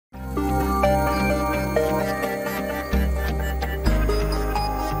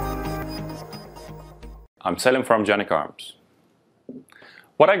I'm selling from Canik Arms.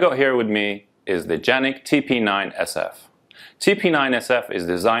 What I got here with me is the Canik TP9SF. TP9SF is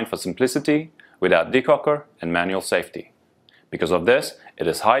designed for simplicity without decocker and manual safety. Because of this, it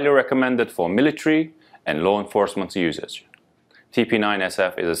is highly recommended for military and law enforcement usage.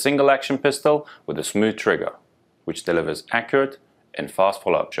 TP9SF is a single action pistol with a smooth trigger, which delivers accurate and fast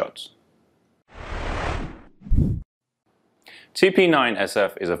follow-up shots.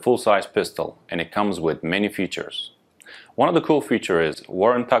 TP9SF is a full-size pistol and it comes with many features. One of the cool features is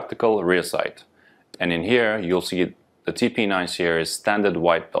Warren Tactical rear sight, and in here you'll see the TP9 series standard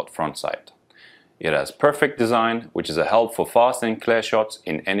white dot front sight. It has perfect design, which is a help for fast and clear shots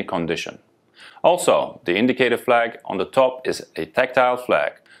in any condition. Also, the indicator flag on the top is a tactile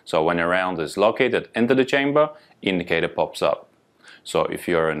flag, so when a round is located into the chamber, indicator pops up. So if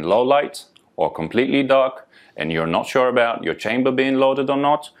you're in low light or completely dark and you're not sure about your chamber being loaded or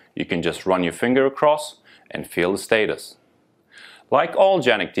not, you can just run your finger across and feel the status. Like all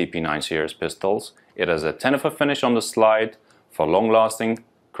Canik TP9 series pistols, it has a 10F finish on the slide for long-lasting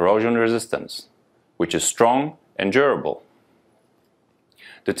corrosion resistance, which is strong and durable.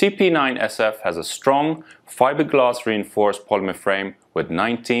 The TP9SF has a strong fiberglass reinforced polymer frame with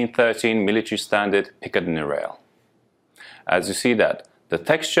 1913 military standard Picatinny rail. As you see that, the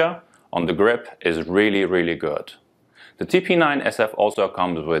texture on the grip is really good. The TP9SF also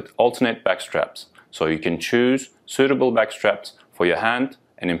comes with alternate back straps, so you can choose suitable back straps for your hand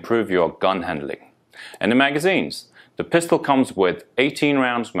and improve your gun handling. And the magazines. The pistol comes with 18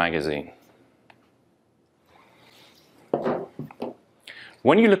 rounds magazine.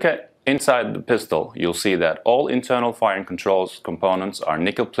 When you look at inside the pistol, you'll see that all internal firing controls components are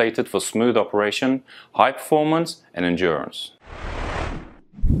nickel plated for smooth operation, high performance and endurance.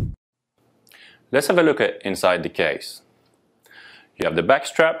 Let's have a look at inside the case. You have the back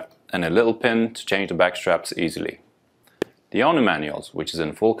strap and a little pin to change the back straps easily. The owner manuals, which is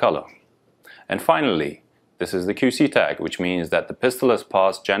in full color. And finally, this is the QC tag, which means that the pistol has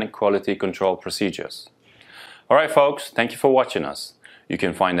passed Canik quality control procedures. Alright folks, thank you for watching us. You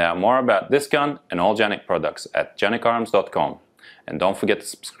can find out more about this gun and all Canik products at canikarms.com. And don't forget to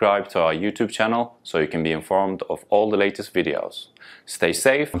subscribe to our YouTube channel so you can be informed of all the latest videos. Stay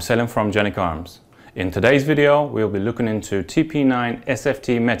safe. I'm selling from Canik Arms. In today's video, we'll be looking into TP9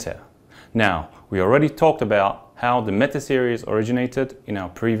 SFT METE. Now, we already talked about how the METE series originated in our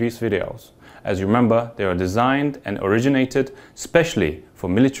previous videos. As you remember, they are designed and originated specially for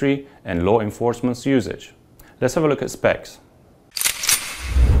military and law enforcement usage. Let's have a look at specs.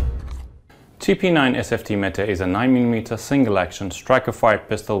 TP9 SFT METE is a 9mm single-action striker-fired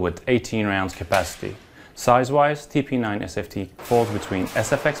pistol with 18 rounds capacity. Size-wise, TP9 SFT falls between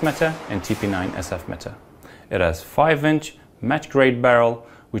SFX METE and TP9 SF METE. It has 5-inch match-grade barrel,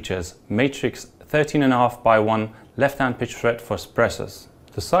 which has matrix 13.5x1 left-hand pitch thread for suppressors.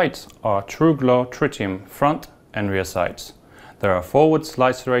 The sights are true glow tritium front and rear sights. There are forward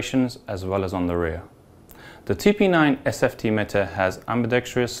slide serrations as well as on the rear. The TP9 SFT METE has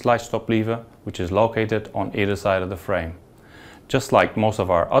ambidextrous slide stop lever, which is located on either side of the frame. Just like most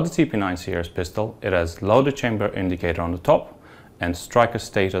of our other TP9 series pistol, it has loaded chamber indicator on the top and striker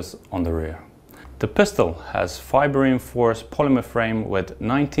status on the rear. The pistol has fiber reinforced polymer frame with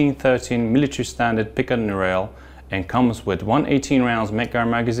 1913 military standard Picatinny rail and comes with one 18 rounds Medgar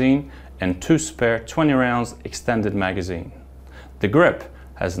magazine and two spare 20 rounds extended magazine. The grip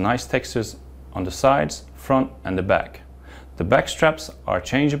has nice textures on the sides, front and the back. The back straps are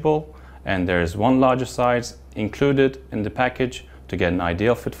changeable and there is one larger size included in the package to get an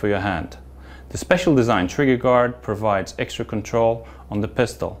ideal fit for your hand. The special design trigger guard provides extra control on the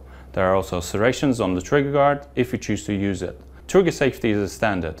pistol. There are also serrations on the trigger guard if you choose to use it. Trigger safety is a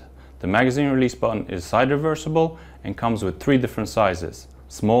standard. The magazine release button is side reversible and comes with 3 different sizes: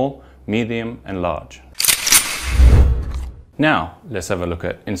 small, medium and large. Now let's have a look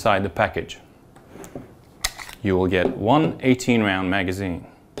at inside the package. You will get one 18 round magazine,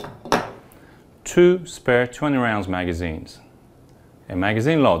 2 spare 20 rounds magazines, a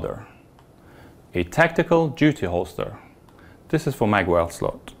magazine loader, a tactical duty holster. This is for magwell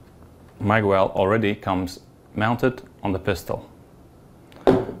slot. Magwell already comes mounted on the pistol.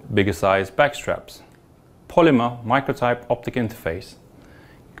 Bigger size back straps, polymer microtype optic interface,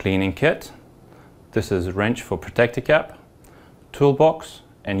 cleaning kit. This is wrench for protector cap, toolbox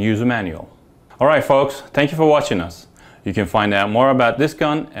and user manual. Alright folks, thank you for watching us. You can find out more about this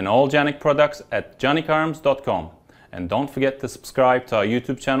gun and all Canik products at canikarms.com. And don't forget to subscribe to our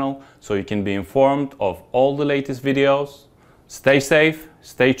YouTube channel so you can be informed of all the latest videos. Stay safe,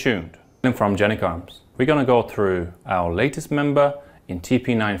 stay tuned. And from Canik Arms, we're going to go through our latest member in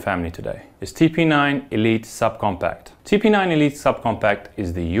TP9 family today is TP9 Elite Subcompact. TP9 Elite Subcompact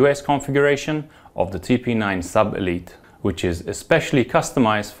is the US configuration of the TP9 Sub Elite, which is especially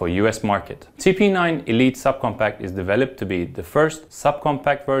customized for US market. TP9 Elite Subcompact is developed to be the first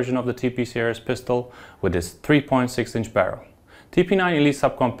subcompact version of the TP series pistol with its 3.6-inch barrel. TP9 Elite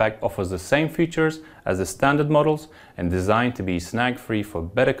Subcompact offers the same features as the standard models and designed to be snag-free for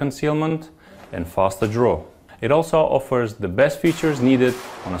better concealment and faster draw. It also offers the best features needed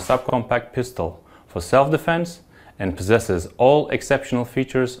on a subcompact pistol for self-defense and possesses all exceptional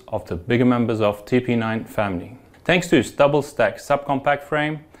features of the bigger members of TP9 family. Thanks to its double-stack subcompact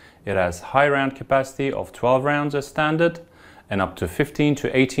frame, it has high round capacity of 12 rounds as standard and up to 15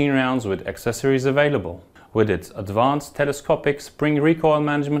 to 18 rounds with accessories available. With its advanced telescopic spring recoil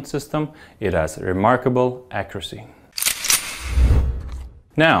management system, it has remarkable accuracy.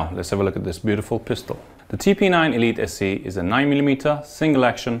 Now, let's have a look at this beautiful pistol. The TP9 Elite SC is a 9mm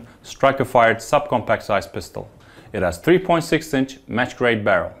single-action striker-fired subcompact size pistol. It has 3.6-inch match-grade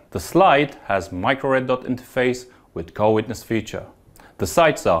barrel. The slide has micro red dot interface with co-witness feature. The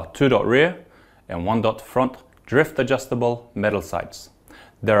sights are 2-dot rear and 1-dot front drift-adjustable metal sights.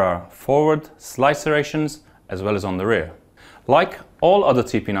 There are forward slide serrations as well as on the rear. Like all other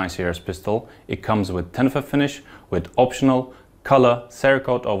TP9 series pistol, it comes with Tenefer finish with optional color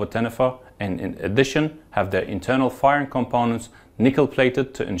Cerakote over Tenefer, and in addition have their internal firing components nickel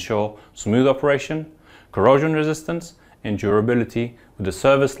plated to ensure smooth operation, corrosion resistance and durability with a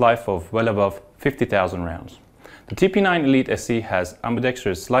service life of well above 50,000 rounds. The TP9 Elite SC has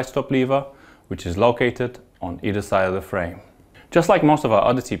ambidextrous slide stop lever, which is located on either side of the frame. Just like most of our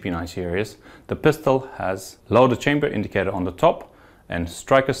other TP9 series, the pistol has loaded chamber indicator on the top and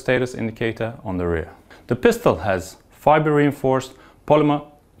striker status indicator on the rear. The pistol has fiber reinforced polymer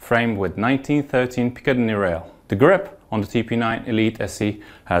frame with 1913 Picatinny rail. The grip on the TP9 Elite SC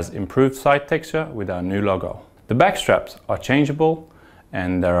has improved sight texture with our new logo. The back straps are changeable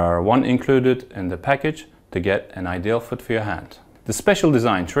and there are one included in the package to get an ideal fit for your hand. The special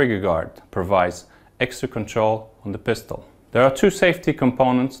design trigger guard provides extra control on the pistol. There are two safety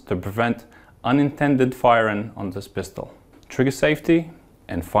components to prevent unintended firing on this pistol: trigger safety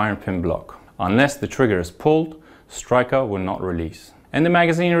and firing pin block. Unless the trigger is pulled, striker will not release. And the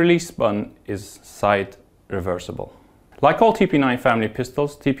magazine release button is side reversible. Like all TP9 family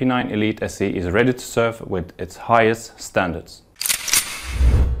pistols, TP9 Elite SC is ready to serve with its highest standards.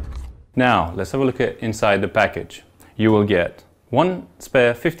 Now let's have a look at inside the package. You will get one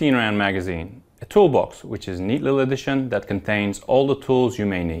spare 15 round magazine, a toolbox which is a neat little addition that contains all the tools you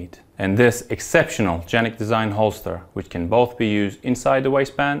may need, and this exceptional Canik design holster which can both be used inside the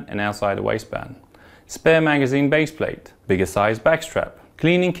waistband and outside the waistband, spare magazine base plate, bigger size backstrap,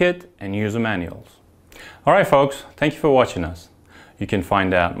 cleaning kit and user manuals. Alright folks, thank you for watching us. You can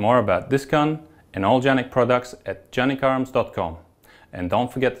find out more about this gun and all Canik products at canikarms.com, and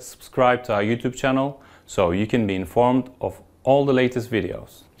don't forget to subscribe to our YouTube channel so you can be informed of all the latest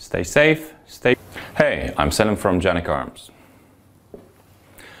videos. Stay safe, Hey, I'm Selim from Canik Arms.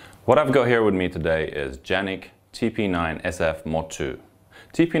 What I've got here with me today is Canik TP9 SF Mod 2.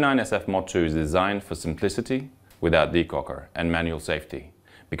 TP9 SF Mod 2 is designed for simplicity without decocker and manual safety.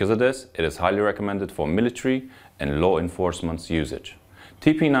 Because of this, it is highly recommended for military and law enforcement's usage.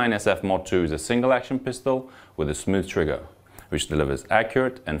 TP9 SF Mod 2 is a single action pistol with a smooth trigger, which delivers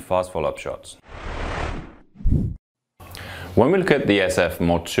accurate and fast follow-up shots. When we look at the SF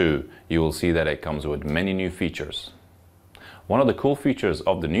Mod 2, you will see that it comes with many new features. One of the cool features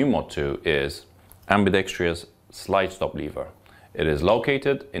of the new Mod 2 is ambidextrous slide stop lever. It is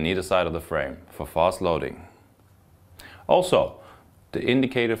located in either side of the frame for fast loading. Also, the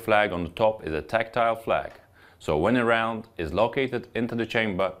indicator flag on the top is a tactile flag, so when a round is located into the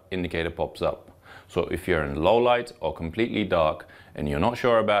chamber, indicator pops up. So if you're in low light or completely dark and you're not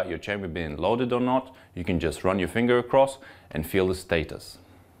sure about your chamber being loaded or not, you can just run your finger across and feel the status.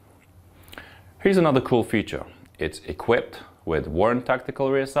 Here's another cool feature. It's equipped with Warren tactical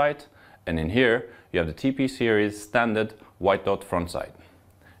rear sight, and in here you have the TP series standard white dot front sight.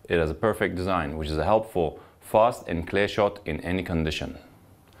 It has a perfect design which is a helpful fast and clear shot in any condition.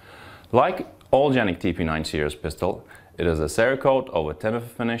 Like all Canik TP9 series pistol, it has a Cerakote over Tenefer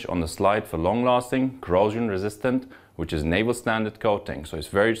finish on the slide for long-lasting, corrosion-resistant, which is naval standard coating, so it's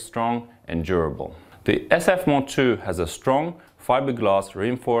very strong and durable. The SF Mod 2 has a strong fiberglass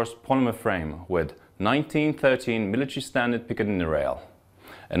reinforced polymer frame with 1913 military standard Picatinny rail,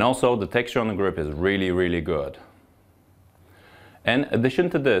 and also the texture on the grip is really good. In addition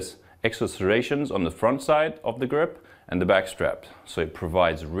to this, extra serrations on the front side of the grip and the back strap, so it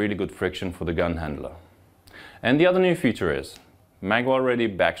provides really good friction for the gun handler. And the other new feature is magwell ready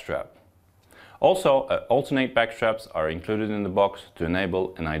backstrap. Also, alternate backstraps are included in the box to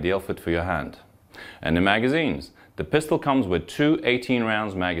enable an ideal fit for your hand. And the magazines. The pistol comes with two 18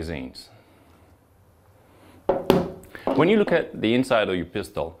 rounds magazines. When you look at the inside of your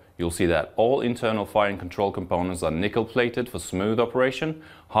pistol, you'll see that all internal firing control components are nickel plated for smooth operation,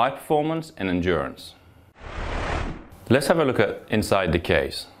 high performance and endurance. Let's have a look at inside the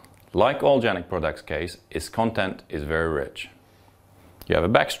case. Like all Canik products case, its content is very rich. You have a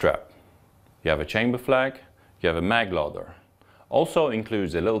backstrap, you have a chamber flag, you have a mag loader. Also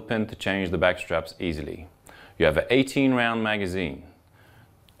includes a little pin to change the backstraps easily. You have an 18 round magazine,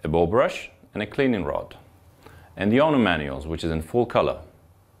 a ball brush and a cleaning rod. And the owner manuals, which is in full color.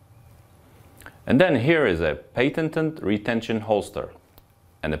 And then here is a patented retention holster,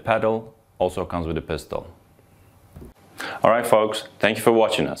 and the paddle also comes with the pistol. Alright folks, thank you for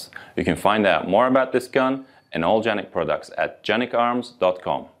watching us. You can find out more about this gun and all Canik products at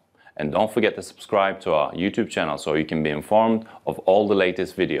canikarms.com. And don't forget to subscribe to our YouTube channel so you can be informed of all the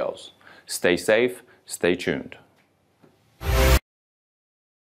latest videos. Stay safe, stay tuned.